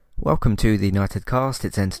Welcome to the United Cast.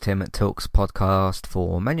 It's Entertainment Talks podcast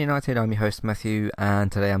for Man United. I'm your host Matthew,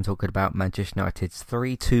 and today I'm talking about Manchester United's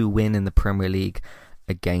 3-2 win in the Premier League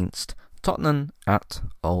against Tottenham at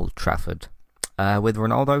Old Trafford. With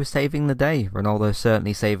Ronaldo saving the day. Ronaldo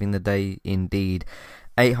certainly saving the day indeed.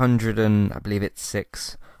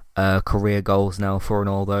 806 career goals now for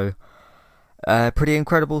Ronaldo. Pretty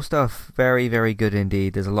incredible stuff. Very, very good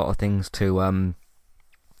indeed. There's a lot of things to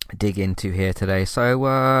dig into here today.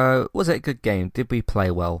 So, was it a good game? Did we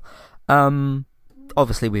play well?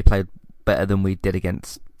 Obviously we played better than we did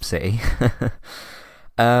against City.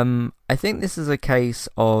 I think this is a case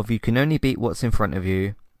of you can only beat what's in front of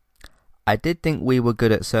you. I did think we were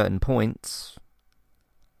good at certain points,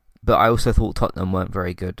 but I also thought Tottenham weren't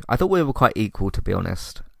very good. I thought we were quite equal, to be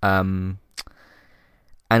honest. And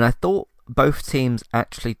I thought both teams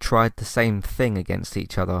actually tried the same thing against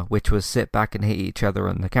each other, which was sit back and hit each other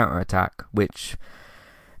on the counter-attack, which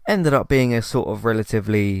ended up being a sort of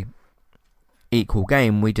relatively equal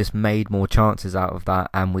game. We just made more chances out of that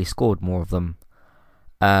and we scored more of them.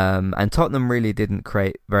 And Tottenham really didn't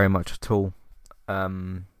create very much at all.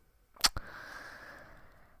 And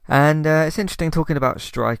it's interesting talking about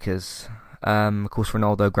strikers. Of course,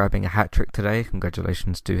 Ronaldo grabbing a hat-trick today.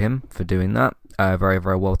 Congratulations to him for doing that. Very,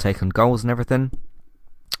 very well taken goals and everything.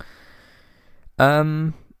 I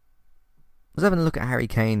was having a look at Harry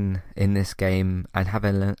Kane in this game and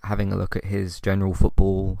having a look at his general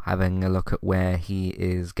football, having a look at where he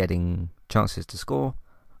is getting chances to score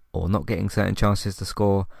or not getting certain chances to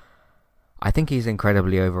score. I think he's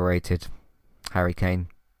incredibly overrated, Harry Kane.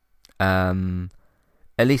 At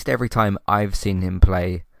least every time I've seen him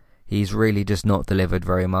play, he's really just not delivered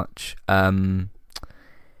very much.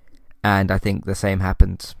 And I think the same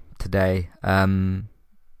happened today. So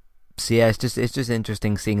yeah, it's just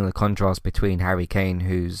interesting seeing the contrast between Harry Kane,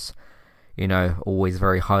 who's, always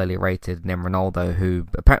very highly rated, and then Ronaldo, who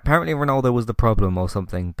apparently Ronaldo was the problem or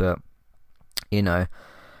something, but and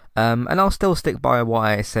I'll still stick by what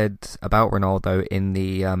I said about Ronaldo in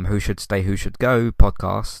the Who Should Stay, Who Should Go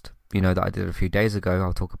podcast, that I did a few days ago.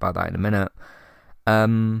 I'll talk about that in a minute.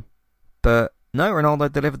 But no, Ronaldo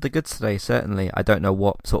delivered the goods today, certainly. I don't know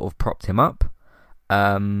what sort of propped him up,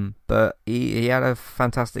 but he had a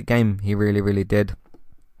fantastic game. He really, really did.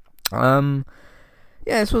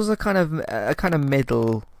 This was a kind of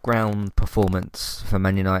middle ground performance for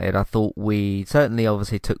Man United. I thought we certainly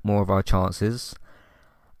obviously took more of our chances.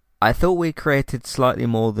 I thought we created slightly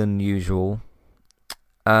more than usual.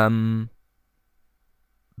 But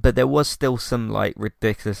there was still some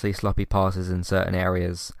ridiculously sloppy passes in certain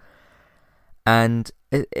areas. And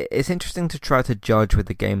it's interesting to try to judge with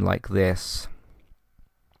a game like this,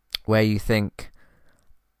 where you think,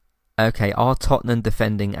 okay, are Tottenham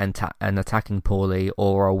defending and attacking poorly,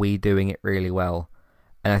 or are we doing it really well?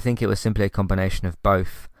 And I think it was simply a combination of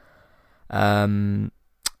both. I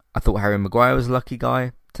thought Harry Maguire was a lucky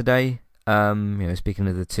guy today. Speaking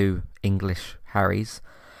of the two English Harrys,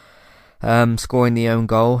 scoring the own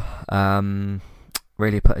goal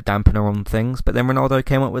really put a dampener on things. But then Ronaldo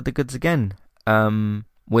came up with the goods again.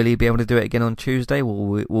 Will he be able to do it again on Tuesday?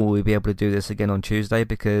 Will we be able to do this again on Tuesday?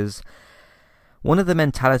 Because one of the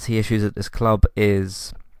mentality issues at this club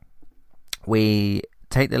is we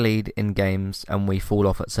take the lead in games and we fall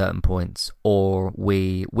off at certain points, or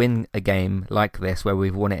we win a game like this where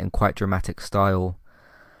we've won it in quite dramatic style,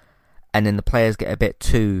 and then the players get a bit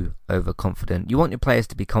too overconfident. You want your players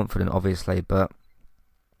to be confident, obviously, but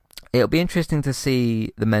it'll be interesting to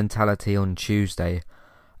see the mentality on Tuesday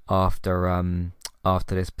after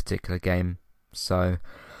this particular game. So,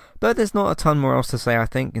 but there's not a ton more else to say, I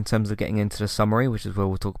think, in terms of getting into the summary, which is where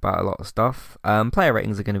we'll talk about a lot of stuff. Player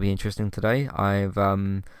ratings are going to be interesting today.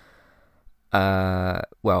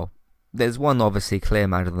 There's one obviously clear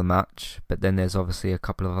man of the match, but then there's obviously a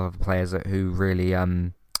couple of other players who really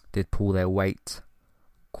did pull their weight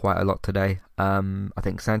quite a lot today. I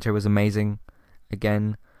think Sancho was amazing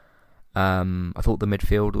again. I thought the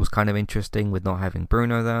midfield was kind of interesting with not having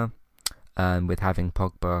Bruno there, with having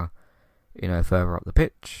Pogba, further up the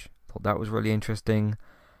pitch. Thought that was really interesting.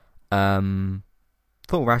 Thought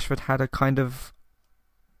Rashford had a kind of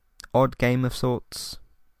odd game of sorts,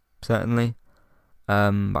 certainly.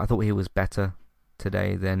 But I thought he was better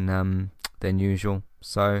today than usual.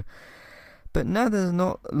 So, but no, there's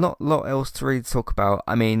not a lot else to really talk about.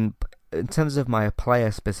 I mean, in terms of my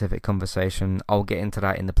player-specific conversation, I'll get into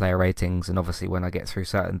that in the player ratings, and obviously when I get through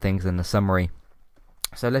certain things in the summary.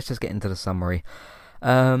 So let's just get into the summary.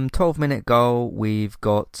 12-minute goal. We've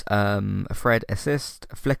got a Fred assist,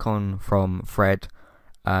 a flick on from Fred,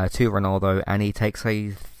 to Ronaldo, and he takes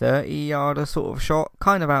a 30-yarder sort of shot,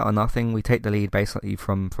 kind of out of nothing. We take the lead basically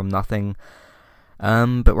from nothing.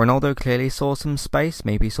 But Ronaldo clearly saw some space,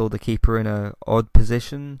 maybe saw the keeper in a odd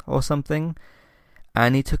position or something,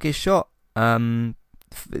 and he took his shot.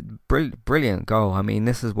 Brilliant goal. I mean,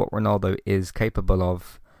 this is what Ronaldo is capable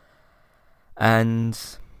of. And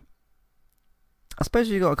I suppose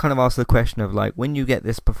you've got to kind of ask the question of, like, when you get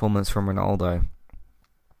this performance from Ronaldo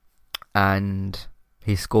and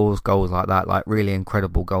he scores goals like that, like really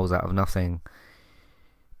incredible goals out of nothing,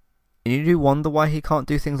 and you do wonder why he can't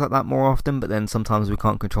do things like that more often, but then sometimes we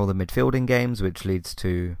can't control the midfield in games, which leads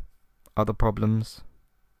to other problems.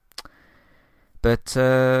 But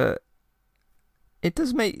it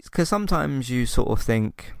does make, because sometimes you sort of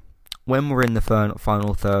think, when we're in the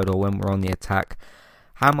final third or when we're on the attack,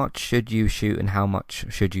 how much should you shoot and how much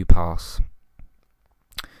should you pass?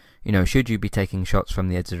 You know, should you be taking shots from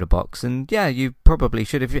the edge of the box? And yeah, you probably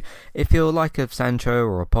should. If you're like a Sancho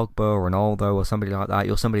or a Pogba or Ronaldo or somebody like that,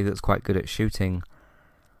 you're somebody that's quite good at shooting,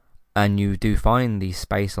 and you do find the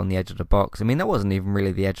space on the edge of the box. I mean, that wasn't even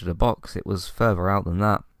really the edge of the box; it was further out than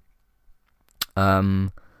that.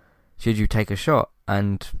 Should you take a shot?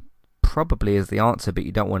 And probably is the answer, but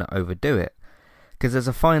you don't want to overdo it, because there's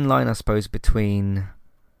a fine line, I suppose, between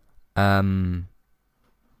overplaying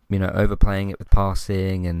it with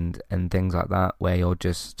passing and things like that, where you're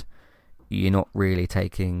not really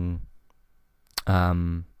taking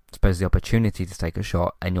suppose the opportunity to take a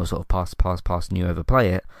shot, and you'll sort of pass and you overplay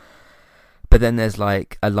it. But then there's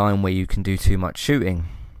like a line where you can do too much shooting.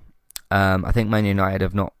 I think Man United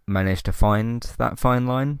have not managed to find that fine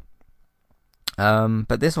line.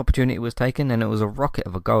 But this opportunity was taken, and it was a rocket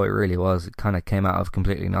of a goal. It really was. It kind of came out of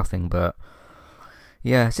completely nothing. But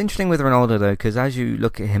yeah, it's interesting with Ronaldo though, because as you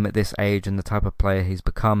look at him at this age and the type of player he's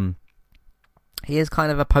become, he is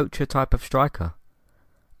kind of a poacher type of striker.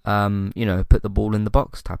 Put the ball in the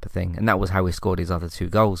box type of thing, and that was how he scored his other 2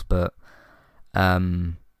 goals. But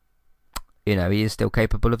he is still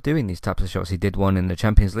capable of doing these types of shots. He did one in the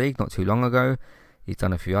Champions League not too long ago. He's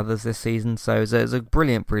done a few others this season, so it's a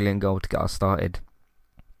brilliant goal to get us started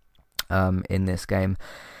in this game.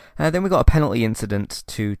 Then we got a penalty incident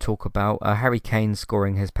to talk about. Harry Kane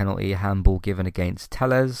scoring his penalty, a handball given against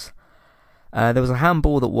Telles. There was a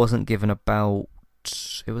handball that wasn't given about...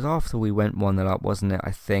 It was after we went 1-0 up, wasn't it?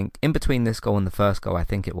 I think in between this goal and the first goal, I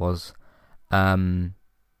think it was. And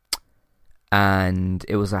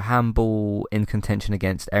it was a handball in contention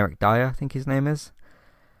against Eric Dyer, I think his name is.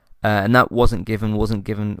 And that wasn't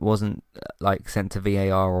like sent to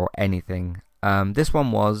VAR or anything. This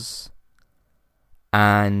one was,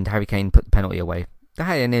 and Harry Kane put the penalty away.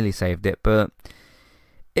 He nearly saved it, but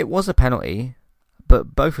it was a penalty.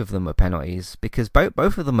 But both of them were penalties, because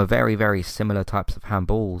both of them are very, very similar types of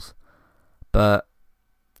handballs. But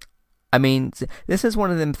I mean, this is one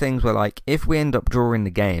of them things where, like, if we end up drawing the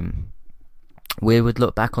game, we would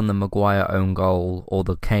look back on the Maguire own goal or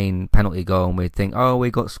the Kane penalty goal and we'd think, oh, we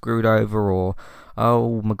got screwed over, or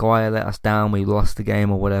oh, Maguire let us down, we lost the game,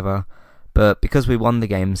 or whatever. But because we won the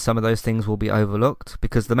game, some of those things will be overlooked,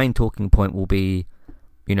 because the main talking point will be,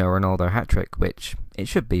 Ronaldo hat-trick, which it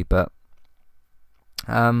should be. But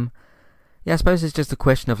I suppose it's just a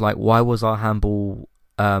question of, like, why was our handball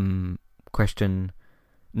question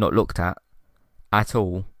not looked at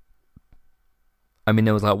all? I mean,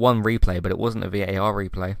 there was like one replay, but it wasn't a VAR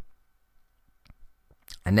replay.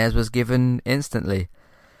 And theirs was given instantly.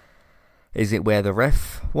 Is it where the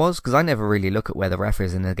ref was? Because I never really look at where the ref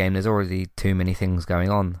is in the game. There's already too many things going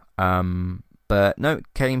on. But no,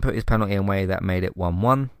 Kane put his penalty in a way that made it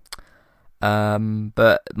 1-1.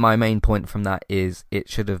 But my main point from that is it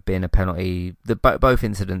should have been a penalty. Both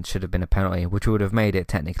incidents should have been a penalty, which would have made it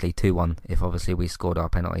technically 2-1 if obviously we scored our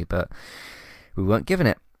penalty, but we weren't given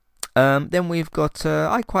it. Then we've got,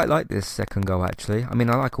 I quite like this second goal actually. I mean,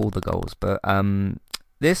 I like all the goals, but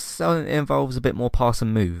this involves a bit more pass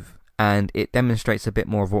and move, and it demonstrates a bit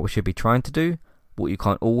more of what we should be trying to do, what you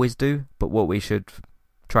can't always do, but what we should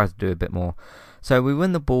try to do a bit more. So we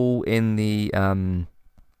win the ball in the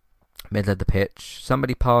middle of the pitch.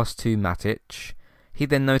 Somebody passed to Matic. He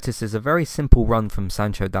then notices a very simple run from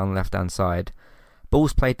Sancho down the left-hand side.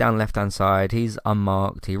 Ball's played down left-hand side. He's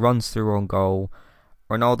unmarked. He runs through on goal.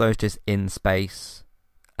 Ronaldo's just in space.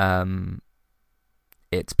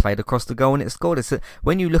 It's played across the goal and it's scored.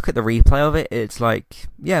 When you look at the replay of it, it's like,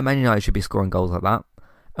 yeah, Man United should be scoring goals like that.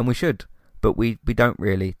 And we should. But we don't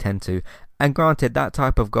really tend to. And granted, that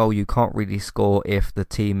type of goal you can't really score if the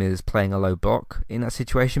team is playing a low block in that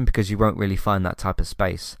situation, because you won't really find that type of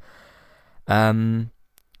space.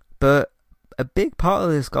 But a big part of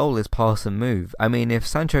this goal is pass and move. I mean, if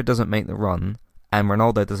Sancho doesn't make the run and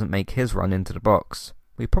Ronaldo doesn't make his run into the box,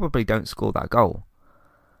 we probably don't score that goal.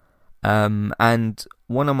 And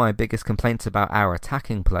one of my biggest complaints about our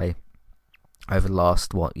attacking play over the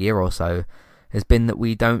last, year or so, has been that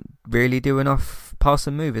we don't really do enough pass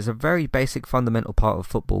and move. It's a very basic, fundamental part of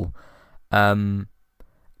football.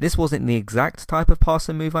 This wasn't the exact type of pass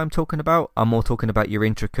and move I'm talking about. I'm more talking about your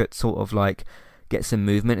intricate sort of like get some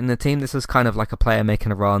movement in the team. This is kind of like a player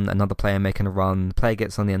making a run, another player making a run. The player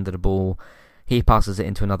gets on the end of the ball, he passes it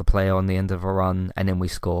into another player on the end of a run, and then we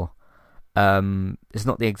score. It's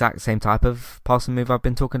not the exact same type of pass and move I've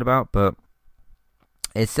been talking about, but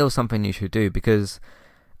it's still something you should do because,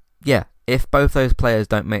 yeah, if both those players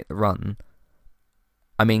don't make the run,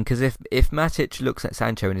 I mean, because if Matic looks at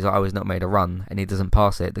Sancho and he's like, oh, he's not made a run, and he doesn't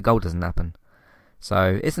pass it, the goal doesn't happen.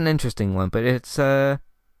 So it's an interesting one, but it's it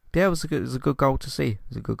was a good goal to see. It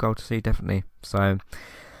was a good goal to see, definitely. So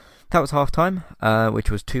that was half time,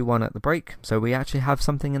 which was 2-1 at the break. So we actually have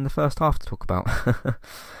something in the first half to talk about.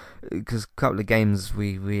 Because a couple of games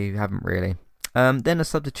we haven't really. Then a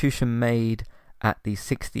substitution made at the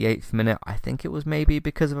 68th minute. I think it was maybe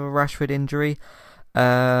because of a Rashford injury.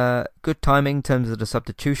 Good timing in terms of the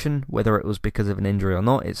substitution. Whether it was because of an injury or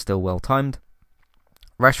not, it's still well timed.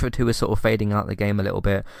 Rashford, who was sort of fading out the game a little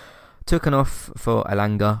bit, took an off for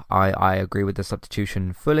Elanga. I agree with the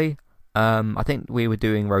substitution fully. I think we were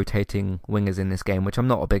doing rotating wingers in this game, which I'm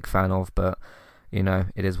not a big fan of, but you know,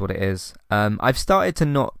 it is what it is. I've started to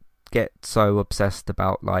not get so obsessed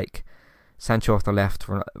about like Sancho off the left,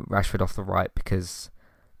 Rashford off the right, because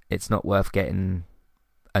it's not worth getting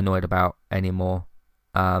annoyed about anymore.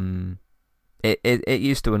 It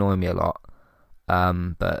used to annoy me a lot,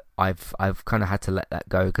 but I've kind of had to let that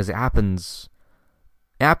go because it happens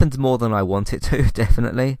more than I want it to,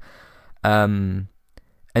 definitely. And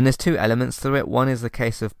there's two elements to it. One is the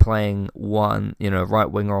case of playing one, right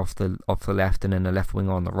winger off the left and then a left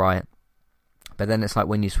winger on the right. But then it's like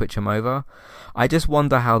when you switch them over, I just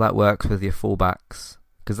wonder how that works with your fullbacks,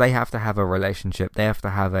 because they have to have a relationship. They have to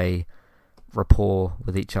have a rapport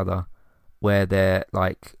with each other where they're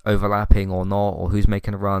like overlapping or not, or who's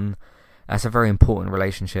making a run. That's a very important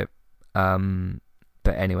relationship.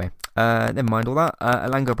 But anyway, never mind all that.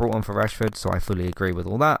 Elanga brought on for Rashford, so I fully agree with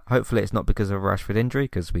all that. Hopefully it's not because of a Rashford injury,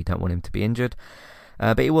 because we don't want him to be injured.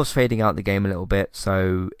 But he was fading out the game a little bit,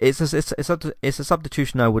 so it's a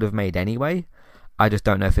substitution I would have made anyway. I just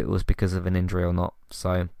don't know if it was because of an injury or not.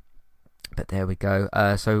 So, but there we go.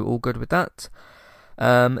 So all good with that.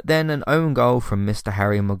 Then an own goal from Mr.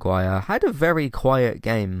 Harry Maguire. Had a very quiet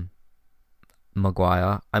game,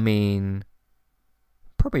 Maguire. I mean,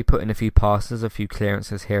 probably put in a few passes, a few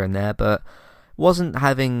clearances here and there, but wasn't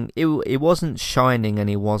having it wasn't shining, and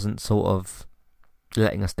he wasn't sort of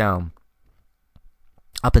letting us down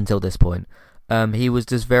up until this point. He was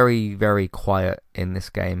just very, very quiet in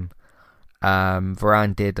this game.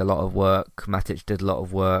 Varane did a lot of work, Matic did a lot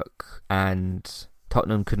of work, and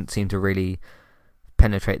Tottenham couldn't seem to really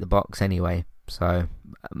penetrate the box anyway. So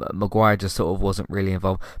Maguire just sort of wasn't really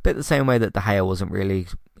involved. But the same way that De Gea wasn't really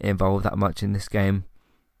involved that much in this game.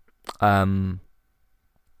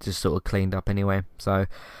 Just sort of cleaned up anyway. So,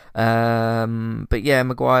 but yeah,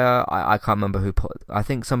 Maguire, I can't remember who I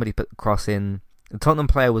think somebody put the cross in. The Tottenham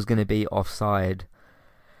player was going to be offside.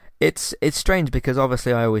 It's strange because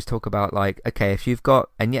obviously I always talk about like, okay, if you've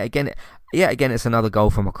got, and yet again it's another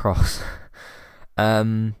goal from a cross.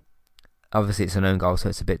 Obviously it's an own goal, so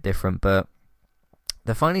it's a bit different. But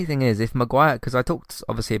the funny thing is, if Maguire, because I talked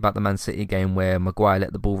obviously about the Man City game where Maguire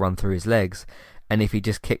let the ball run through his legs, and if he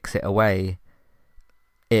just kicks it away,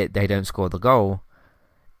 they don't score the goal.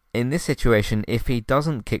 In this situation, if he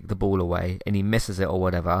doesn't kick the ball away and he misses it or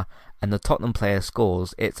whatever, and the Tottenham player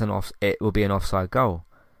scores, it will be an offside goal.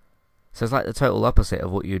 So it's like the total opposite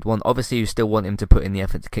of what you'd want. Obviously, you still want him to put in the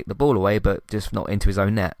effort to kick the ball away, but just not into his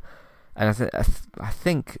own net. And I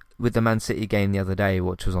think with the Man City game the other day,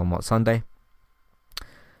 which was on Sunday,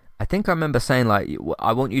 I think I remember saying like,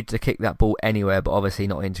 I want you to kick that ball anywhere, but obviously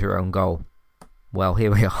not into your own goal. Well,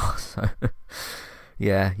 here we are. So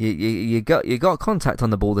yeah, you got contact on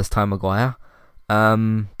the ball this time, Maguire,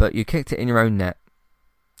 but you kicked it in your own net.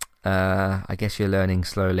 I guess you're learning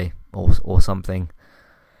slowly, or something.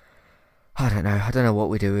 I don't know what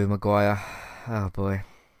we do with Maguire. Oh boy,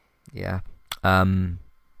 yeah.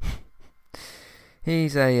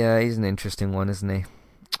 He's an interesting one, isn't he?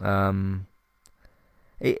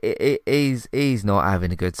 He's not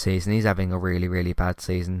having a good season. He's having a really, really bad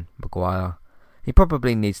season, Maguire. He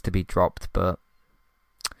probably needs to be dropped, but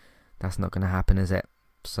that's not going to happen, is it?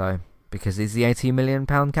 So, because he's the £80 million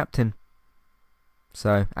captain.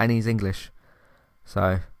 So, and he's English.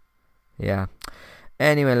 So, yeah.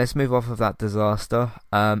 Anyway, let's move off of that disaster.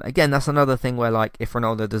 Again, that's another thing where, like, if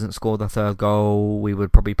Ronaldo doesn't score the third goal, we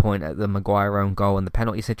would probably point at the Maguire own goal and the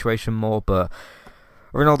penalty situation more, but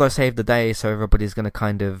Ronaldo saved the day, so everybody's going to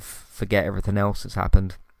kind of forget everything else that's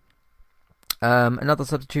happened. Another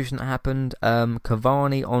substitution that happened,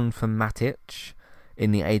 Cavani on for Matic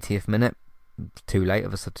in the 80th minute. Too late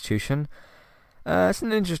of a substitution. It's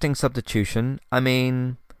an interesting substitution. I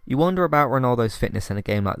mean, you wonder about Ronaldo's fitness in a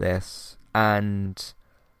game like this, and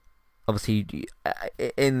obviously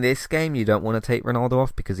in this game you don't want to take Ronaldo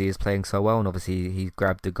off because he is playing so well, and obviously he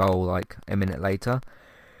grabbed the goal like a minute later.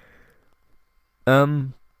 But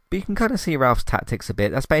you can kind of see Ralph's tactics a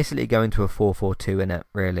bit. That's basically going to a 4-4-2 in it,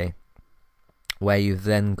 really, where you've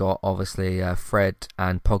then got obviously Fred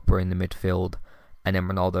and Pogba in the midfield, and then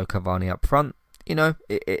Ronaldo, Cavani up front. You know,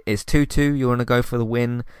 it's 2-2. You want to go for the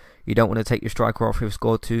win. You don't want to take your striker off who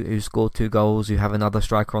scored two goals. You have another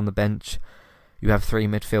striker on the bench. You have three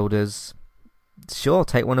midfielders. Sure,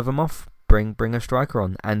 take one of them off. Bring a striker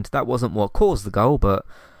on. And that wasn't what caused the goal, but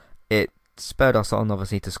it spurred us on,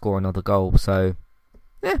 obviously, to score another goal. So,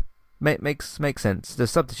 yeah, makes sense. The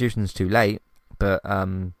substitution's too late, but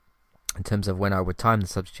in terms of when I would time the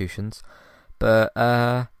substitutions. But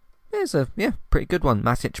it's a pretty good one.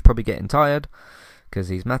 Matic probably getting tired because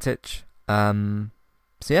he's Matic.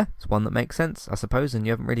 So yeah, it's one that makes sense, I suppose, and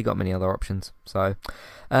you haven't really got many other options. So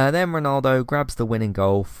then Ronaldo grabs the winning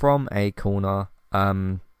goal from a corner.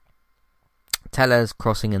 Telles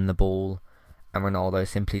crossing in the ball, and Ronaldo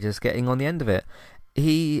simply just getting on the end of it.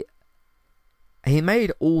 He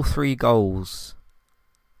made all three goals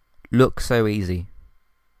look so easy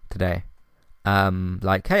today.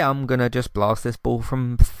 Like, hey, I'm gonna just blast this ball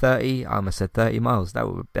from 30. I almost said 30 miles. That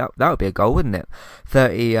would be a goal, wouldn't it?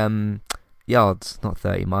 30 yards, not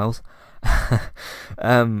 30 miles.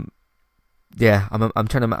 Yeah,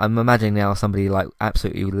 I'm imagining now somebody like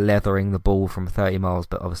absolutely leathering the ball from 30 miles,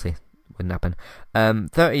 but obviously wouldn't happen.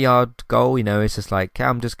 30-yard goal, you know, it's just like,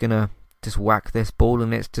 I'm just gonna whack this ball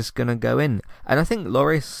and it's just gonna go in. And I think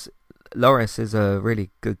Lloris is a really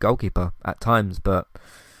good goalkeeper at times, but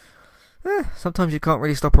sometimes you can't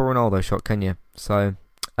really stop a Ronaldo shot, can you? So,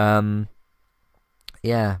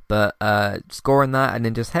 yeah, but scoring that and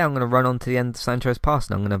then just, hey, I'm going to run on to the end of Sancho's pass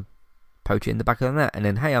and I'm going to poach it in the back of the net, and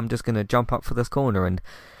then, hey, I'm just going to jump up for this corner and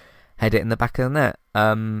head it in the back of the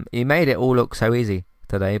net. He made it all look so easy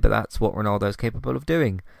today, but that's what Ronaldo's capable of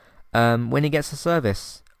doing. When he gets a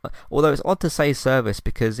service, although it's odd to say service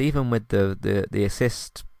because even with the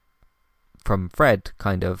assist from Fred,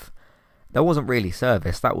 kind of, that wasn't really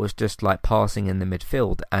service. That was just like passing in the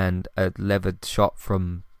midfield and a levered shot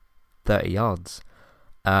from 30 yards.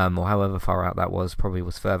 Or however far out that was. Probably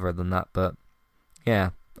was further than that. But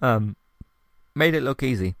yeah, made it look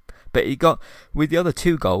easy. But he got, with the other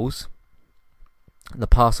two goals, the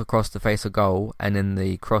pass across the face of goal and then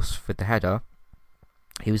the cross for the header,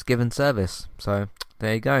 he was given service. So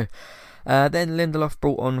there you go. Then Lindelof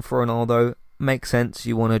brought on for Ronaldo. Makes sense.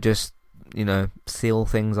 You want to just, you know, seal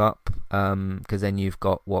things up, because then you've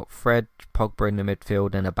got Fred, Pogba in the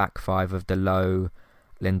midfield and a back five of Dalot,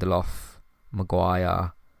 Lindelof,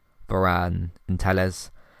 Maguire, Varane and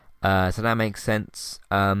Telles. So that makes sense.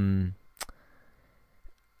 That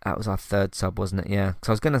was our third sub, wasn't it? Yeah.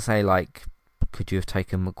 So I was going to say, like, could you have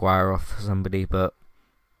taken Maguire off for somebody, but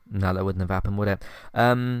no, that wouldn't have happened, would it?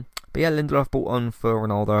 But yeah, Lindelof brought on for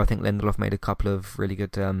Ronaldo. I think Lindelof made a couple of really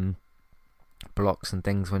good blocks and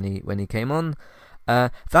things when he came on.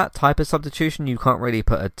 That type of substitution, you can't really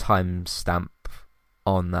put a time stamp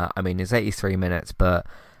on that. I mean, it's 83 minutes, but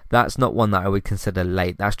that's not one that I would consider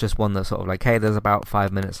late. That's just one that's sort of like, hey, there's about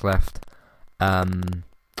 5 minutes left,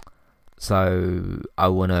 so I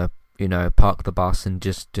want to, you know, park the bus and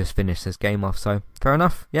just finish this game off. So fair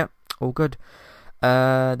enough. Yep, all good.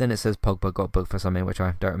 Then it says Pogba got booked for something which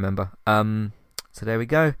I don't remember. So there we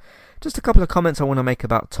go. Just a couple of comments I want to make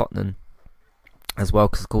about Tottenham as well,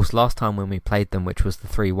 because of course last time when we played them, which was the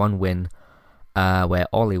 3-1 win, where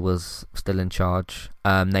Ollie was still in charge,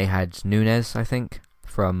 they had Nunes, I think,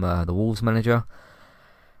 from the Wolves manager.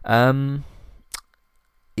 Yeah,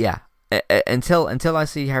 until I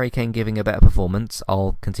see Harry Kane giving a better performance,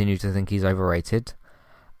 I'll continue to think he's overrated.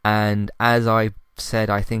 And as I said,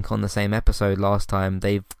 I think on the same episode last time,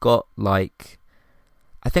 they've got, like,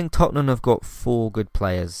 I think Tottenham have got 4 good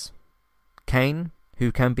players. Kane,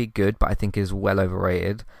 who can be good, but I think is well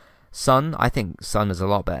overrated. I think Son is a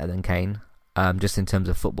lot better than Kane, just in terms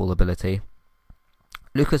of football ability.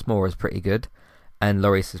 Lucas Moura is pretty good, and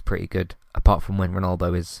Lloris is pretty good, apart from when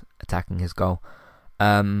Ronaldo is attacking his goal.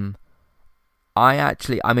 I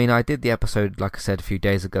did the episode, like I said, a few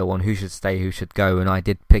days ago on who should stay, who should go, and I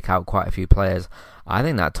did pick out quite a few players. I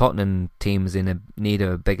think that Tottenham team's in need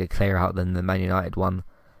of a bigger clear out than the Man United one.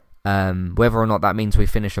 Whether or not that means we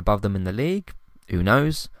finish above them in the league, who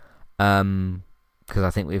knows? Because I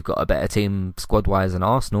think we've got a better team squad-wise than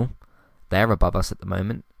Arsenal. They're above us at the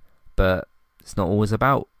moment, but it's not always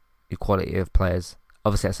about equality of players.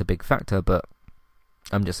 Obviously, that's a big factor, but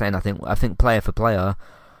I'm just saying, I think player for player,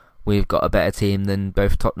 we've got a better team than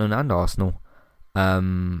both Tottenham and Arsenal.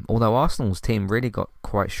 Although Arsenal's team really got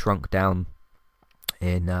quite shrunk down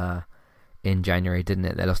in January, didn't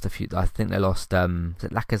it? They lost a few. I think they lost. Was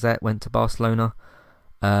it Lacazette went to Barcelona?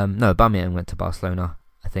 No, Aubameyang went to Barcelona.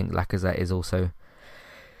 I think Lacazette is also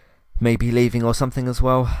maybe leaving or something as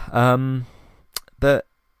well. But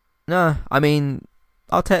no, I mean,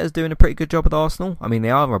 Arteta's doing a pretty good job with Arsenal. I mean, they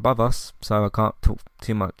are above us, so I can't talk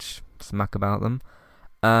too much smack about them.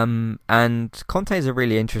 And Conte's a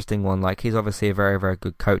really interesting one. Like, he's obviously a very, very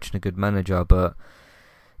good coach and a good manager, but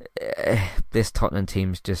this Tottenham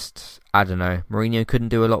team's just, I don't know. Mourinho couldn't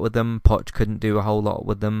do a lot with them. Poch couldn't do a whole lot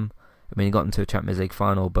with them. I mean, he got into a Champions League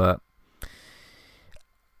final, but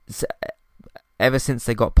ever since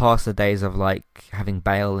they got past the days of like having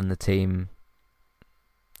Bale in the team,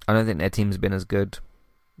 I don't think their team's been as good,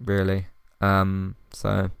 really.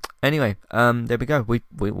 So anyway, there we go.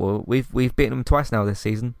 We've beaten them twice now this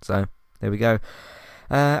season, so there we go.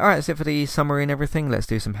 Alright, that's it for the summary and everything. Let's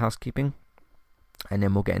do some housekeeping, and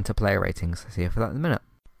then we'll get into player ratings. See you for that in a minute.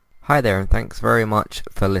 Hi there, and thanks very much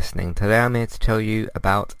for listening. Today I'm here to tell you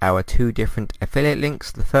about our two different affiliate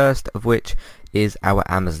links. The first of which is our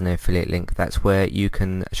Amazon affiliate link. That's where you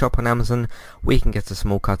can shop on Amazon. We can get a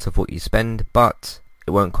small cut of what you spend, but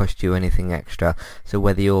it won't cost you anything extra. So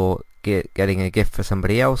whether you're getting a gift for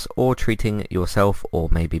somebody else or treating yourself, or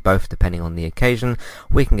maybe both depending on the occasion,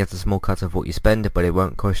 we can get a small cut of what you spend, but it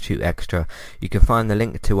won't cost you extra. You can find the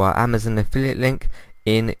link to our Amazon affiliate link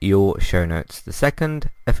in your show notes. The second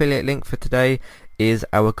affiliate link for today is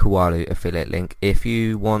our Kualu affiliate link. If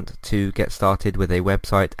you want to get started with a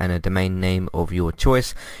website and a domain name of your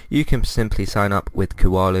choice, you can simply sign up with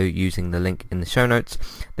Kualu using the link in the show notes.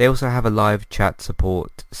 They also have a live chat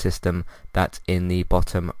support system that's in the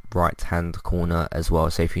bottom right hand corner as well.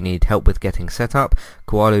 So if you need help with getting set up,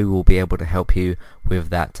 Kualu will be able to help you with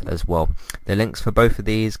that as well. The links for both of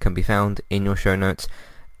these can be found in your show notes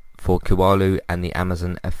for Kualu and the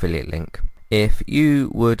Amazon affiliate link. If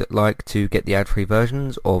you would like to get the ad-free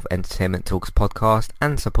versions of Entertainment Talks podcast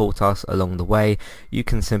and support us along the way, you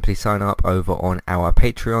can simply sign up over on our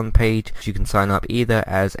Patreon page. You can sign up either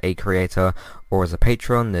as a creator or as a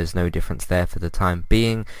patron. There's no difference there for the time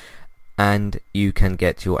being, and you can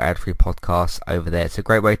get your ad-free podcasts over there. It's a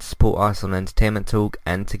great way to support us on Entertainment Talk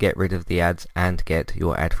and to get rid of the ads and get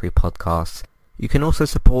your ad-free podcasts. You can also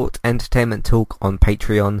support Entertainment Talk on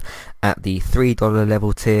Patreon at the $3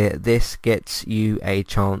 level tier. This gets you a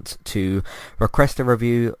chance to request a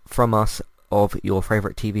review from us of your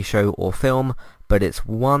favourite TV show or film, but it's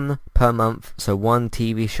one per month, so one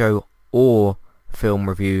TV show or film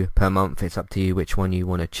review per month. It's up to you which one you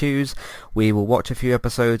want to choose. We will watch a few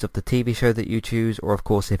episodes of the TV show that you choose, or of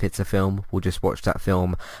course if it's a film, we'll just watch that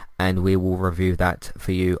film and we will review that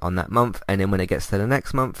for you on that month. And then when it gets to the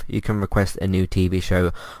next month, you can request a new TV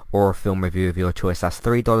show or a film review of your choice. That's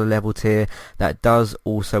 $3 level tier. That does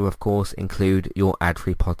also of course include your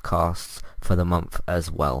ad-free podcasts for the month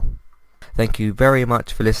as well. Thank you very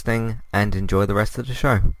much for listening and enjoy the rest of the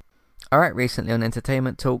show. Alright, recently on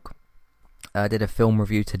Entertainment Talk, I did a film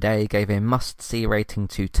review today, gave a must-see rating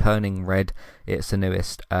to Turning Red. It's the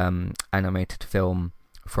newest animated film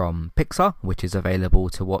from Pixar, which is available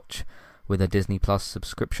to watch with a Disney Plus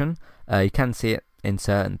subscription. You can see it in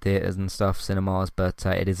certain theatres and stuff, cinemas, but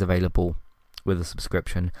it is available with a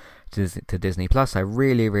subscription to Disney Plus. I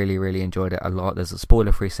really, really, really enjoyed it a lot. There's a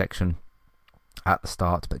spoiler-free section at the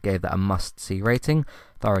start, but gave that a must-see rating.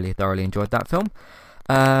 Thoroughly enjoyed that film.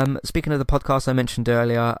 Speaking of the podcast I mentioned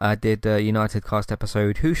earlier, I did a United Cast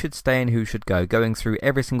episode, Who Should Stay and Who Should Go, going through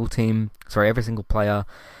every single player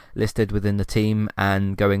listed within the team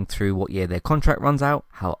and going through what year their contract runs out,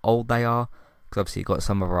 how old they are, because obviously you've got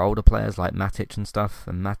some of our older players like Matic and stuff,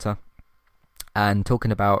 and Mata, and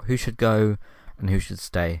talking about who should go and who should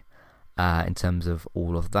stay in terms of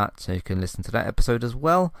all of that, so you can listen to that episode as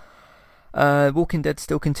well. Walking Dead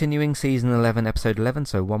still continuing, season 11, episode 11,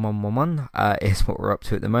 so 1111 is what we're up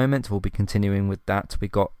to at the moment. We'll be continuing with that. We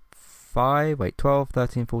got 12,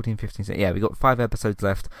 13, 14, 15, 16. Yeah, we got 5 episodes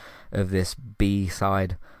left of this B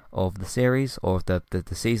side of the series, or of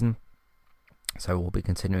the season. So we'll be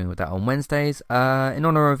continuing with that on Wednesdays. In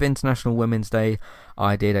honour of International Women's Day,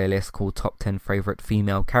 I did a list called Top 10 Favourite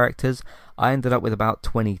Female Characters. I ended up with about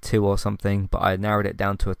 22 or something, but I narrowed it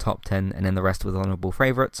down to a top 10, and then the rest was honourable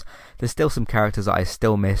favourites. There's still some characters that I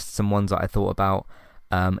still missed, some ones that I thought about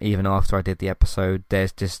even after I did the episode.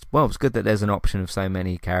 There's just, well, it's good that there's an option of so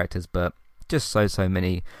many characters, but just so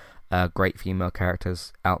many great female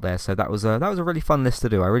characters out there. So that was a really fun list to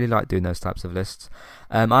do. I really like doing those types of lists.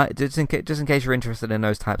 Just in case you're interested in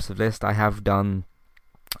those types of lists, I have done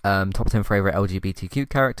top 10 favourite LGBTQ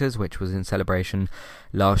characters, which was in celebration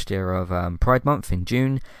last year of Pride Month in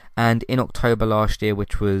June, and in October last year,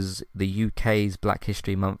 which was the UK's Black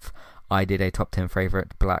History Month, I did a top 10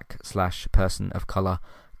 favourite black/person of colour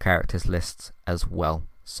characters lists as well.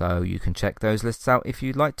 So you can check those lists out if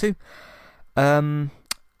you'd like to.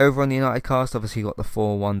 Over on the United cast, obviously you got the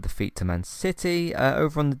 4-1 defeat to Man City.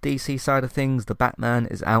 Over on the DC side of things, The Batman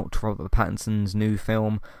is out, Robert Pattinson's new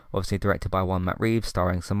film, obviously directed by Matt Reeves,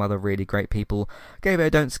 starring some other really great people. Gave it a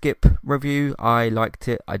don't skip review. I liked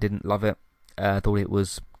it. I didn't love it. Thought it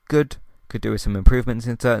was good. Could do with some improvements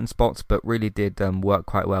in certain spots, but really did work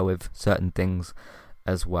quite well with certain things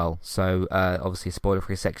as well. So obviously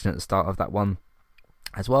spoiler-free section at the start of that one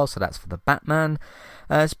as well, so that's for The Batman.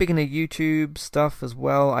 Speaking of YouTube stuff as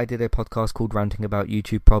well, I did a podcast called Ranting About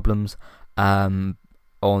YouTube Problems on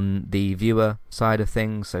the viewer side of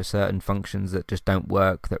things, so certain functions that just don't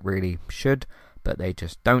work that really should, but they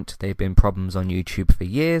just don't. They've been problems on YouTube for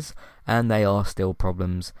years, and they are still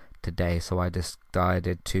problems today, so I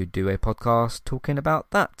decided to do a podcast talking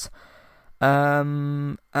about that.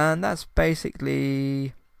 And that's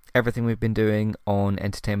basically everything we've been doing on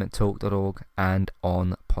entertainmenttalk.org and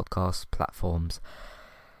on podcast platforms.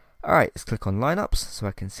 Alright, let's click on lineups so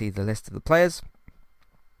I can see the list of the players.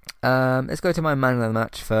 Let's go to my man of the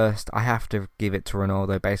match first. I have to give it to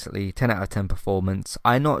Ronaldo, basically 10 out of 10 performance.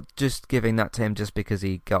 I'm not just giving that to him just because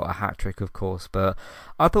he got a hat-trick, of course, but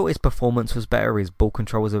I thought his performance was better, his ball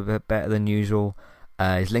control was a bit better than usual.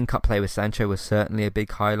 His link-up play with Sancho was certainly a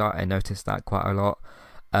big highlight. I noticed that quite a lot.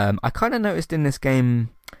 I kind of noticed in this game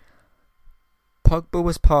Pogba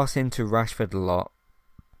was passing to Rashford a lot,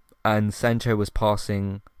 and Sancho was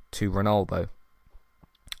passing to Ronaldo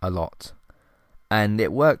a lot, and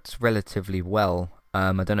it worked relatively well.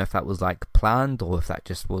 I don't know if that was like planned or if that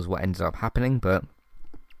just was what ended up happening, but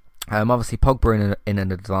obviously Pogba in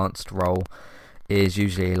an advanced role is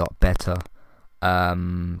usually a lot better,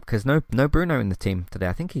 because no Bruno in the team today.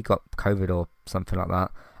 I think he got COVID or something like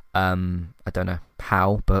that. I don't know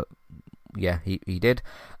how, but yeah, he did.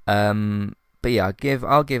 But yeah,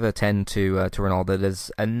 I'll give a 10 to Ronaldo.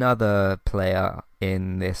 There's another player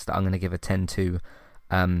in this that I'm going to give a 10 to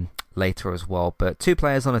later as well. But 2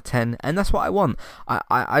 players on a 10, and that's what I want.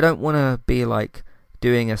 I don't want to be like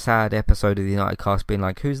doing a sad episode of the United cast being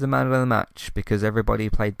like, who's the man of the match, because everybody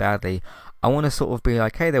played badly. I want to sort of be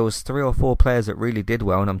like, hey, there was 3 or 4 players that really did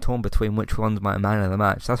well, and I'm torn between which one's my man of the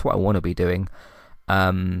match. That's what I want to be doing.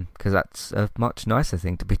 Because that's a much nicer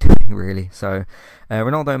thing to be doing, really. So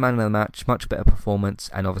Ronaldo, man of the match, much better performance,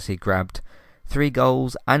 and obviously grabbed 3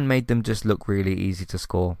 goals and made them just look really easy to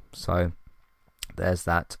score. So there's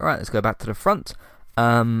that. Alright, let's go back to the front,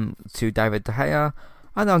 to David De Gea.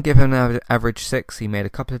 And I'll give him an average 6. He made a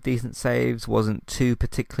couple of decent saves, wasn't too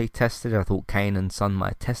particularly tested. I thought Kane and Son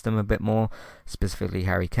might test him a bit more, specifically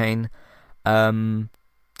Harry Kane. So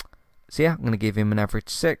yeah, I'm going to give him an average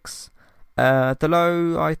 6. The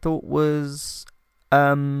low I thought was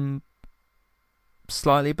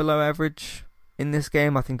slightly below average in this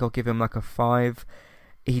game. I think I'll give him like a 5.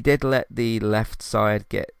 He did let the left side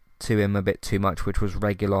get to him a bit too much, which was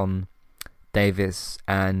Reguilon, Davis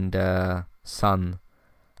and Son.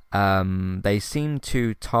 They seem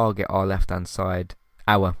to target our left-hand side,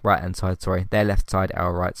 our right-hand side, sorry, their left side,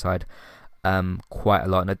 our right side, quite a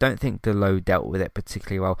lot, and I don't think Delot dealt with it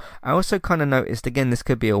particularly well. I also kind of noticed, again, this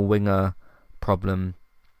could be a winger problem.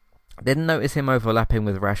 I didn't notice him overlapping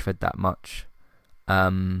with Rashford that much,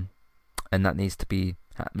 and that needs to be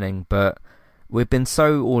happening. But we've been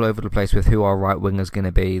so all over the place with who our right winger's going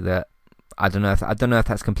to be that I don't know if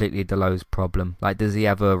that's completely Delot's problem. Like, does he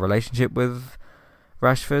have a relationship with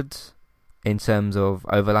Rashford in terms of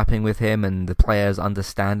overlapping with him and the players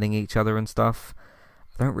understanding each other and stuff?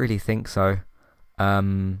 I don't really think so.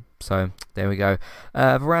 So there we go.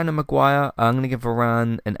 Varane and Maguire. I'm going to give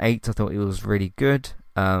Varane an 8. I thought he was really good.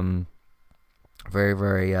 Very,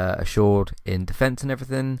 very assured in defence and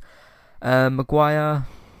everything. Maguire,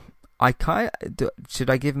 should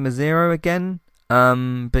I give him a 0 again?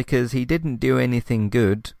 Because he didn't do anything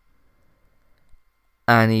good,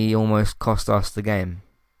 and he almost cost us the game.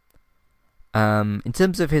 In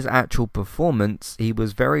terms of his actual performance, he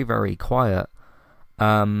was very, very quiet.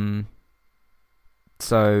 Um,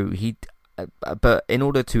 so but in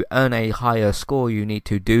order to earn a higher score, you need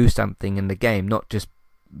to do something in the game, not just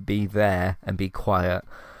be there and be quiet.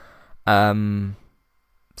 So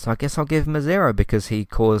I guess I'll give him a 0 because he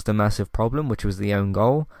caused a massive problem, which was the own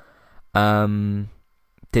goal.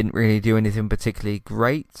 Didn't really do anything particularly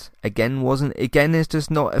great. Again, is just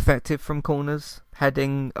not effective from corners,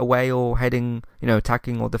 heading away or heading,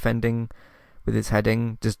 attacking or defending with his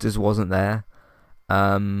heading. Just wasn't there. So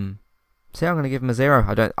I'm going to give him a 0.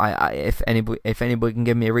 If anybody can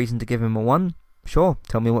give me a reason to give him a 1, sure.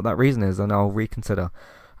 Tell me what that reason is, and I'll reconsider.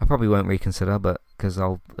 I probably won't reconsider, but because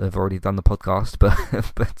I'll have already done the podcast. But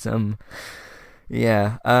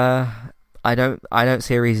yeah. I don't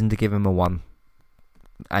see a reason to give him a 1.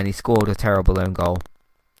 And he scored a terrible own goal.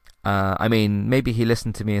 I mean, maybe he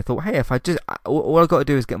listened to me and thought, hey, if I just all I got to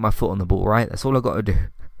do is get my foot on the ball, right? That's all I got to do.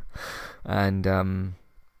 And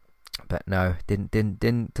but no,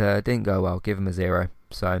 didn't go well. Give him a 0.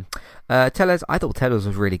 So Telles, I thought Telles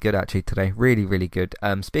was really good actually today. Really, really good.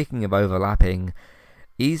 Speaking of overlapping,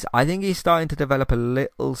 I think he's starting to develop a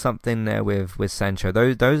little something there with Sancho.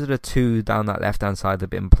 Those are the two down that left hand side that have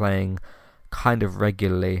been playing kind of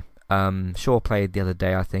regularly. Shaw played the other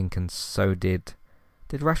day, I think, and so did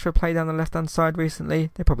Rashford play down the left hand side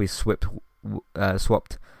recently? They probably swapped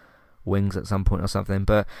wings at some point or something.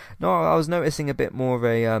 But no, I was noticing a bit more of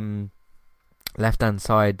a left hand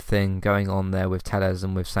side thing going on there with Telles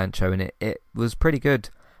and with Sancho, and it was pretty good.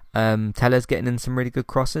 Telles getting in some really good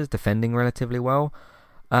crosses, defending relatively well.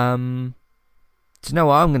 Do you know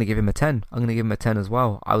what? I'm going to give him a 10. I'm going to give him a 10 as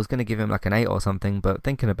well. I was going to give him like an 8 or something, but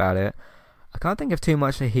thinking about it, I can't think of too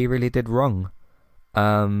much that he really did wrong.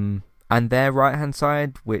 And their right hand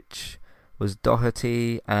side, which was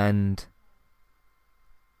Doherty and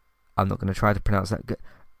I'm not going to try to pronounce that.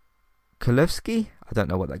 Kulevsky? I don't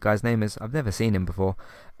know what that guy's name is. I've never seen him before.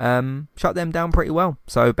 Shut them down pretty well.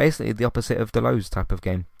 So basically the opposite of Delos type of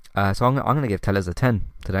game. So I'm going to give Telles a 10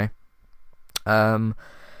 today. Matic.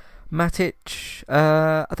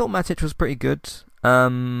 I thought Matic was pretty good.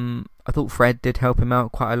 I thought Fred did help him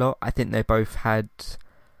out quite a lot. I think they both had.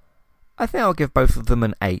 I think I'll give both of them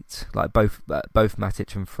an 8. Like both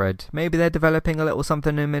Matic and Fred. Maybe they're developing a little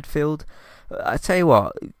something in midfield. I tell you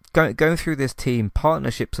what, going through this team,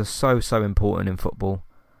 partnerships are so important in football.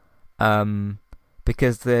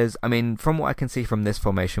 Because from what I can see from this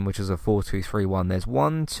formation, which is a 4-2-3-1, there's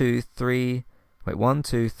 1, 2, 3. Wait, 1,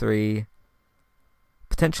 2, 3.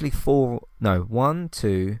 Potentially 4. No, 1,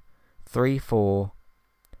 2, 3, 4.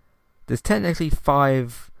 There's technically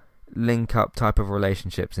 5 link-up type of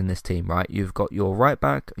relationships in this team, right? You've got your right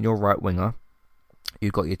back and your right winger.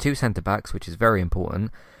 You've got your 2 centre-backs, which is very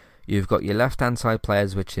important. You've got your left-hand side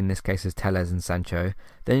players, which in this case is Telles and Sancho.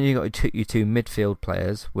 Then you've got your 2 midfield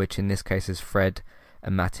players, which in this case is Fred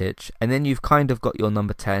and Matic. And then you've kind of got your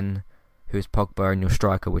number 10, who is Pogba, and your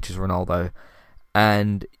striker, which is Ronaldo.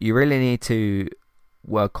 And you really need to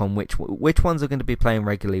work on which ones are going to be playing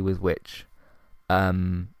regularly with which.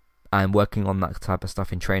 And working on that type of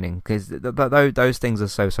stuff in training, because those things are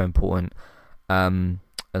so important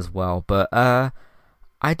as well. But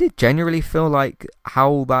I did generally feel like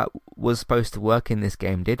how that was supposed to work in this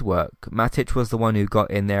game did work. Matic was the one who got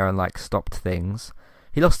in there and like stopped things.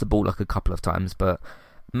 He lost the ball like a couple of times, but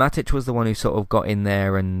Matic was the one who sort of got in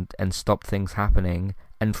there and stopped things happening.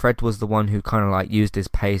 And Fred was the one who kind of like used his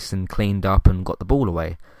pace and cleaned up and got the ball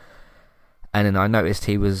away. And then I noticed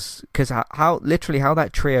he was, because how that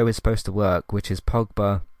trio is supposed to work, which is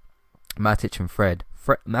Pogba, Matic and Fred.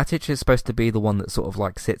 Matic is supposed to be the one that sort of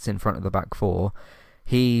like sits in front of the back four.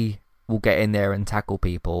 He will get in there and tackle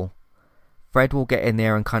people. Fred will get in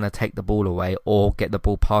there and kind of take the ball away or get the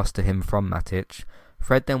ball passed to him from Matic.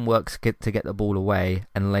 Fred then works to get the ball away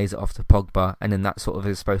and lays it off to Pogba, and then that sort of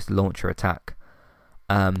is supposed to launch your attack.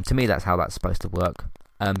 To me, that's how that's supposed to work.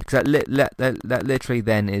 Because that literally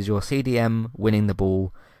then is your CDM winning the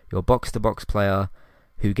ball, your box-to-box player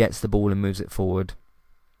who gets the ball and moves it forward,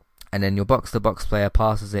 and then your box-to-box player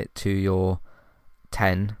passes it to your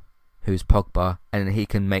 10, who's Pogba, and then he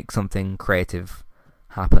can make something creative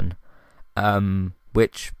happen.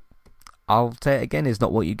 Which, I'll say it again, is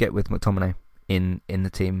not what you get with McTominay in the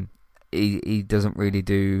team. He doesn't really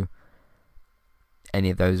do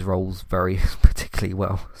any of those roles very particularly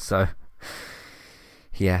well, so...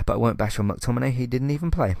 Yeah, but I won't bash on McTominay. He didn't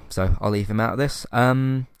even play, so I'll leave him out of this.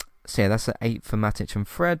 So yeah, that's an 8 for Matic and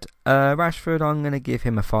Fred. Rashford, I'm going to give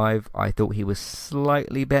him a 5. I thought he was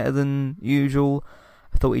slightly better than usual.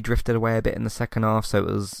 I thought he drifted away a bit in the second half, so it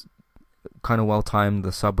was kind of well timed,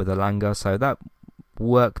 the sub with Elanga, so that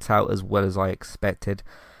worked out as well as I expected,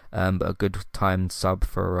 but a good timed sub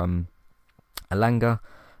for Elanga.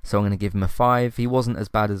 So I'm going to give him a 5. He wasn't as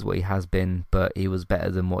bad as what he has been, but he was better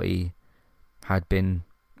than what he had been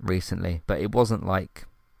recently. But it wasn't like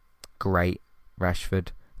great. Rashford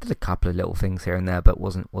did a couple of little things here and there, but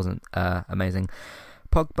wasn't amazing.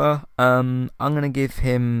 Pogba, I'm going to give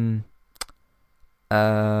him...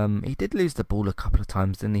 he did lose the ball a couple of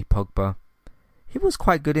times, didn't he, Pogba? He was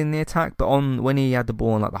quite good in the attack, but when he had the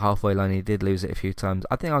ball on like the halfway line, he did lose it a few times.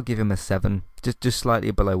 I think I'll give him a 7, just slightly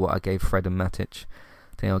below what I gave Fred and Matic.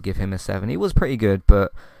 I think I'll give him a 7. He was pretty good,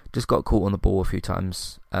 but just got caught on the ball a few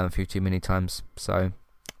times, a few too many times. So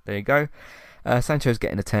there you go. Sancho's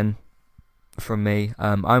getting a 10 from me.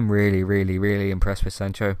 I'm really, really, really impressed with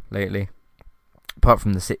Sancho lately. Apart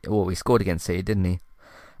from the City, well, he scored against City, didn't he?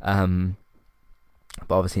 But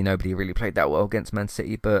obviously nobody really played that well against Man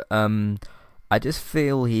City. But I just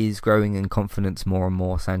feel he's growing in confidence more and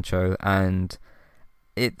more, Sancho, and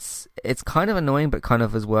it's kind of annoying, but kind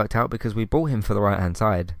of has worked out because we brought him for the right hand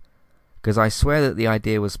side. Because I swear that the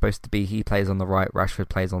idea was supposed to be he plays on the right, Rashford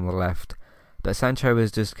plays on the left, but Sancho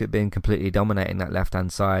has just been completely dominating that left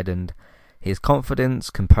hand side, and his confidence,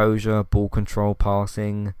 composure, ball control,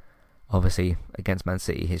 passing, obviously against Man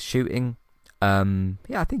City, his shooting. I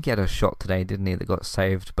think he had a shot today, didn't he, that got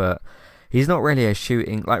saved, but he's not really a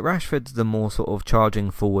shooting... Like, Rashford's the more sort of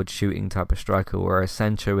charging forward shooting type of striker, whereas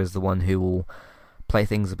Sancho is the one who will play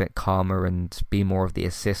things a bit calmer and be more of the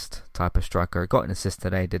assist type of striker. Got an assist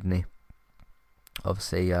today, didn't he?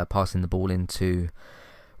 Obviously, passing the ball into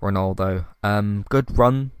Ronaldo. Good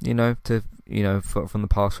run, from the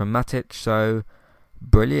pass from Matic. So,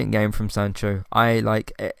 brilliant game from Sancho. I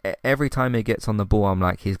like every time he gets on the ball, I'm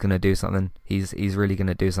like, he's gonna do something. He's really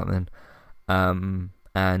gonna do something.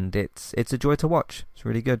 And it's a joy to watch. It's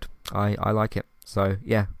really good. I like it. So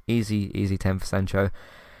yeah, easy 10 for Sancho.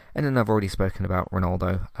 And then I've already spoken about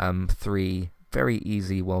Ronaldo. 3 very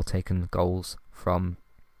easy, well taken goals from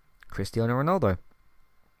Cristiano Ronaldo.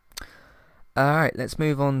 Alright, let's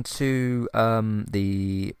move on to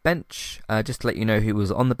the bench. Just to let you know who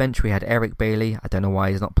was on the bench, we had Eric Bailly. I don't know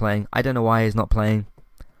why he's not playing. I don't know what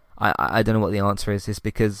the answer is. It's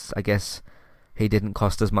because I guess he didn't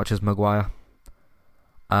cost as much as Maguire.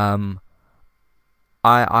 I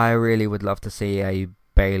really would love to see a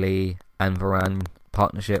Bailey and Varane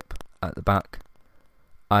partnership at the back.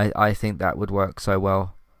 I think that would work so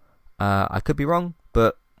well. I could be wrong,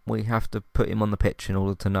 but we have to put him on the pitch in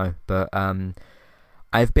order to know. But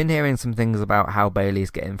I've been hearing some things about how Bailey's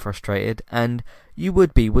getting frustrated, and you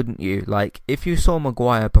would be, wouldn't you? Like, if you saw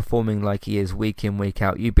Maguire performing like he is week in, week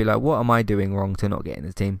out, you'd be like, what am I doing wrong to not get in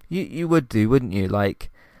the team? You would do, wouldn't you? Like,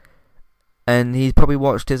 and he's probably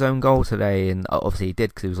watched his own goal today, and obviously he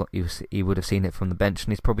did because he would have seen it from the bench,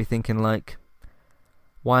 and he's probably thinking like,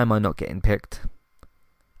 why am I not getting picked?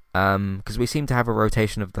 Because we seem to have a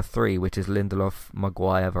rotation of the 3, which is Lindelof,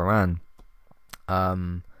 Maguire, Varane.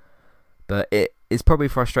 But it is probably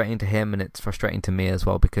frustrating to him, and it's frustrating to me as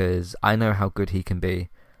well, because I know how good he can be.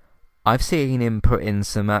 I've seen him put in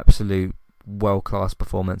some absolute world-class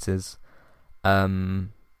performances. But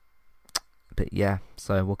yeah,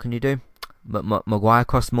 so what can you do? Maguire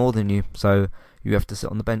costs more than you, so you have to sit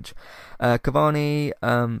on the bench. Bailey,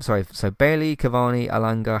 Cavani,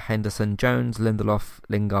 Elanga, Henderson, Jones, Lindelof,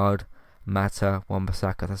 Lingard, Mata,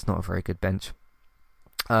 Wan-Bissaka. That's not a very good bench.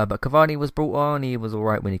 But Cavani was brought on. He was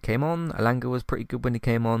alright when he came on. Elanga was pretty good when he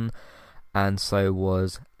came on. And so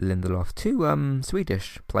was Lindelof. 2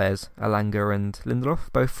 Swedish players, Elanga and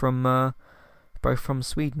Lindelof, both from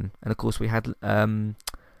Sweden. And of course we had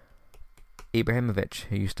Ibrahimovic,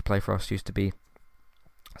 who used to play for us, used to be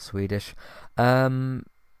Swedish. So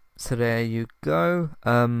there you go.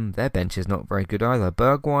 Their bench is not very good either.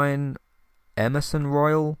 Bergwijn, Emerson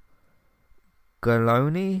Royal,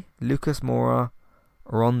 Galoni, Lucas Moura,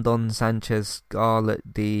 Rondon, Sanchez,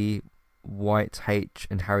 Scarlett D, White H,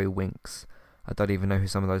 and Harry Winks. I don't even know who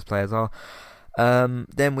some of those players are.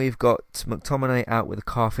 Then we've got McTominay out with a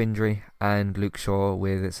calf injury, and Luke Shaw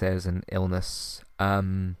with, it says, an illness.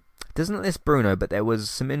 Doesn't list Bruno, but there was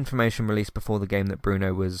some information released before the game that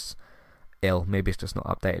Bruno was ill. Maybe it's just not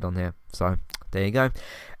updated on here. So, there you go.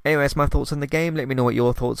 Anyway, that's my thoughts on the game. Let me know what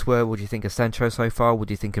your thoughts were. What do you think of Sancho so far? What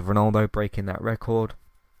do you think of Ronaldo breaking that record?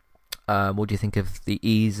 What do you think of the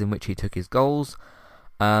ease in which he took his goals?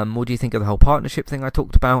 What do you think of the whole partnership thing I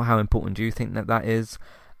talked about? How important do you think that is?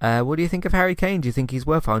 What do you think of Harry Kane? Do you think he's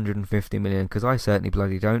worth 150 million? Because I certainly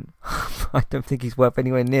bloody don't. I don't think he's worth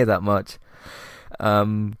anywhere near that much.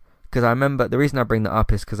 Because I remember, the reason I bring that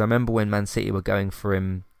up is because I remember when Man City were going for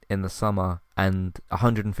him in the summer, and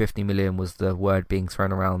 150 million was the word being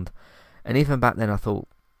thrown around, And even back then I thought,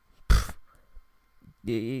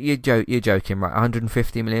 you're joking, right?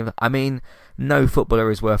 150 million. I mean, no footballer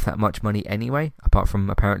is worth that much money anyway, apart from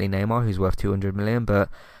apparently Neymar, who's worth 200 million. But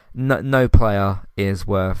no player is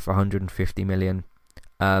worth 150 million.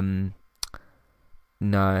 No,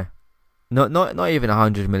 not even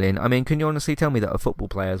 100 million. I mean, can you honestly tell me that a football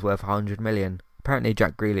player is worth 100 million? Apparently,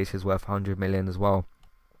 Jack Grealish is worth 100 million as well,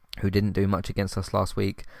 who didn't do much against us last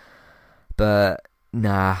week. But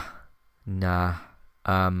nah.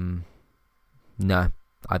 No,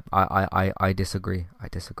 I disagree.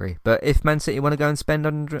 But if Man City want to go and spend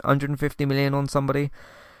 150 million on somebody,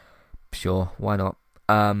 sure, why not?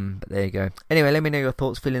 But there you go. Anyway, let me know your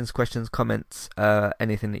thoughts, feelings, questions, comments,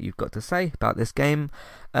 anything that you've got to say about this game.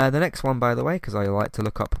 The next one, by the way, because I like to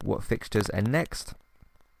look up what fixtures are next.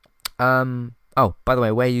 Oh, by the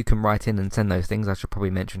way, where you can write in and send those things, I should probably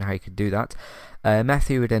mention how you could do that.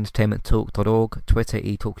 Matthew at entertainmenttalk.org, Twitter,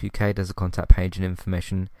 eTalkUK, there's a contact page and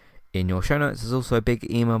information in your show notes. There's also a big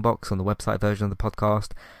email box on the website version of the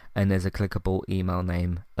podcast, and there's a clickable email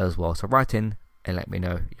name as well. So write in and let me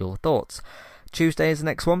know your thoughts. Tuesday is the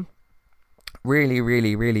next one. Really,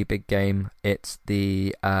 really, really big game. It's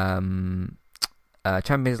the Champions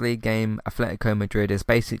League game. Atletico Madrid is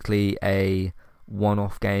basically a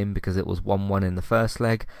one-off game because it was 1-1 in the first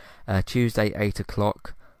leg. Tuesday, 8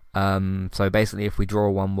 o'clock. So basically, if we draw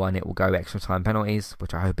 1-1, it will go extra time penalties,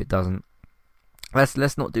 which I hope it doesn't.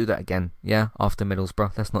 Let's not do that again. Yeah, after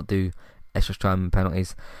Middlesbrough, let's not do extra time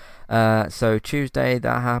penalties. So Tuesday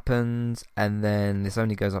that happens, and then this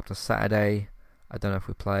only goes up to Saturday. I don't know if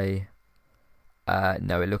we play.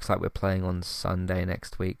 No, it looks like we're playing on Sunday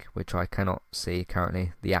next week, which I cannot see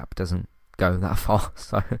currently. The app doesn't go that far.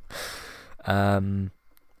 So, actually,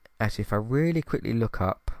 if I really quickly look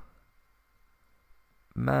up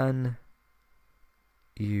Man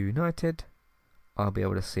United, I'll be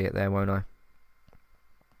able to see it there, won't I?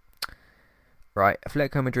 Right,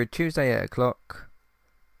 Atletico Madrid Tuesday 8 o'clock,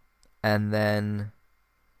 and then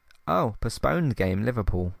postponed game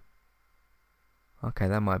Liverpool. Okay,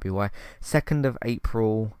 that might be why. 2nd of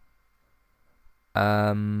April.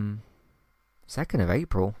 2nd of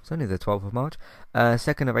April. It's only the 12th of March.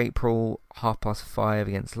 2nd of April, 5:30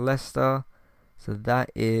 against Leicester. So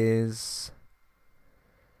that is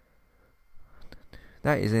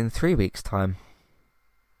in 3 weeks' time.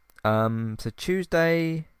 So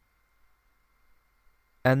Tuesday,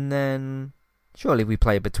 and then surely we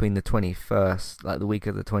play between the 21st, like the week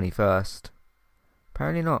of the 21st.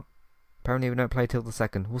 Apparently not. Apparently we don't play till the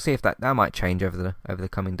 2nd. We'll see if that might change over the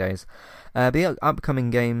coming days. The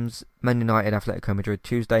upcoming games: Man United, Atletico Madrid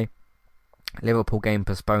Tuesday. Liverpool game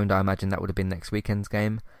postponed. I imagine that would have been next weekend's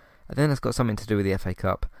game. And then it's got something to do with the FA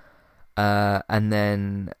Cup. And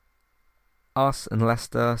then us and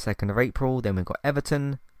Leicester 2nd of April. Then we've got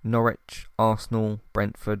Everton, Norwich, Arsenal,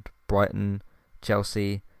 Brentford, Brighton,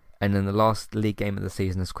 Chelsea, and then the last league game of the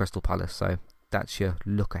season is Crystal Palace. So that's your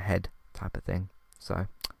look ahead type of thing. So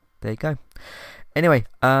there you go. Anyway,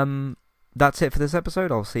 that's it for this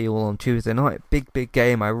episode. I'll see you all on Tuesday night. Big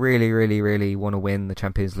game. I really, really, really want to win the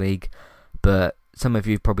Champions League, but some of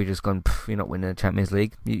you have probably just gone, you're not winning the Champions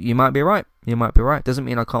League. You might be right. Doesn't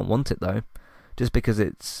mean I can't want it though. Just because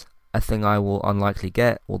it's a thing I will unlikely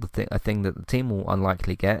get, or a thing that the team will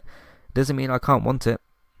unlikely get, doesn't mean I can't want it.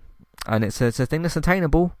 And it's a thing that's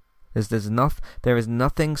attainable. There is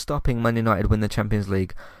nothing stopping Man United win the Champions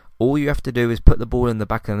League. All you have to do is put the ball in the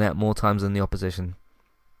back of the net more times than the opposition.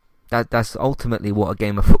 That's ultimately what a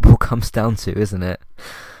game of football comes down to, isn't it?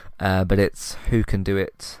 But it's who can do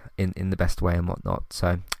it in the best way and whatnot.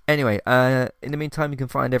 So anyway, in the meantime, you can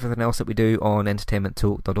find everything else that we do on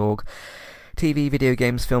entertainmenttalk.org. TV, video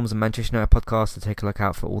games, films, and Manchester United podcast, to take a look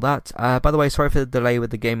out for all that. By the way, sorry for the delay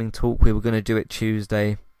with the gaming talk. We were going to do it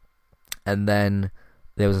Tuesday, and then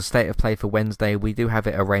there was a state of play for Wednesday. We do have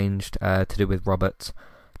it arranged to do with Robert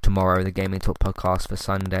tomorrow, the Gaming Talk podcast for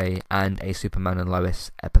Sunday, and a Superman and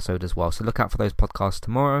Lois episode as well. So look out for those podcasts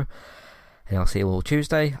tomorrow, and I'll see you all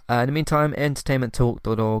Tuesday. In the meantime,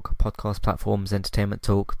 entertainmenttalk.org, podcast platforms, Entertainment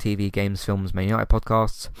Talk, TV, games, films, Man United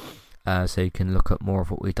podcasts, so you can look at more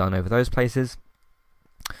of what we've done over those places.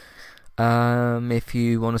 If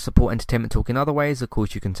you want to support Entertainment Talk in other ways, of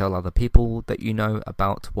course you can tell other people that you know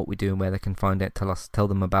about what we do and where they can find it. Tell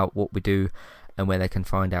them about what we do and where they can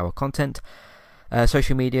find our content.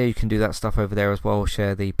 Social media, you can do that stuff over there as well.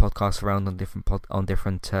 Share the podcast around on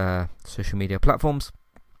different social media platforms.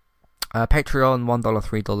 Patreon, $1,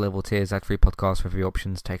 $3 level tiers, ad-free podcast review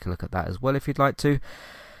options. Take a look at that as well if you'd like to.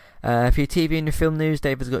 For your TV and your film news,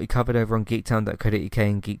 David's got you covered over on geektown.co.uk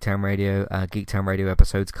and Geektown Radio. Geektown Radio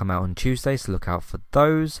episodes come out on Tuesday, so look out for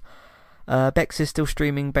those. Bex is still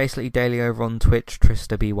streaming basically daily over on Twitch,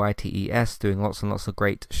 Trista BYTES, doing lots and lots of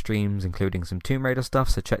great streams, including some Tomb Raider stuff,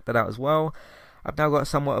 so check that out as well. I've now got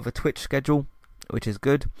somewhat of a Twitch schedule, which is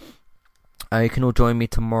good. You can all join me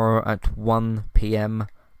tomorrow at 1 PM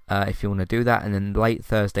if you want to do that, and then late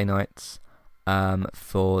Thursday nights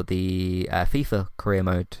for the FIFA career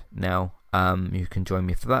mode now. You can join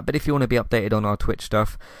me for that. But if you want to be updated on our Twitch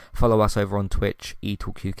stuff, follow us over on Twitch,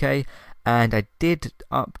 eTalkUK. And I did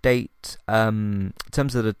update, in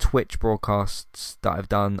terms of the Twitch broadcasts that I've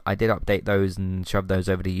done, I did update those and shove those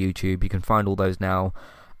over to YouTube. You can find all those now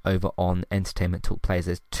over on Entertainment Talk Plays.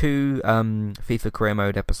 There's 2 FIFA Career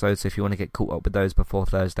Mode episodes, so if you want to get caught up with those before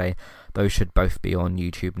Thursday, those should both be on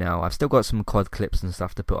YouTube now. I've still got some quad clips and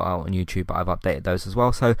stuff to put out on YouTube, but I've updated those as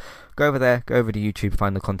well. So go over there, go over to YouTube,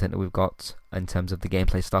 find the content that we've got in terms of the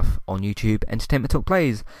gameplay stuff on YouTube, Entertainment Talk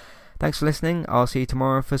Plays. Thanks for listening. I'll see you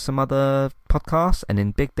tomorrow for some other podcasts, and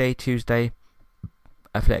in Big Day Tuesday,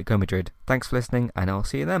 Atletico Madrid. Thanks for listening, and I'll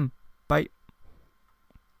see you then. Bye.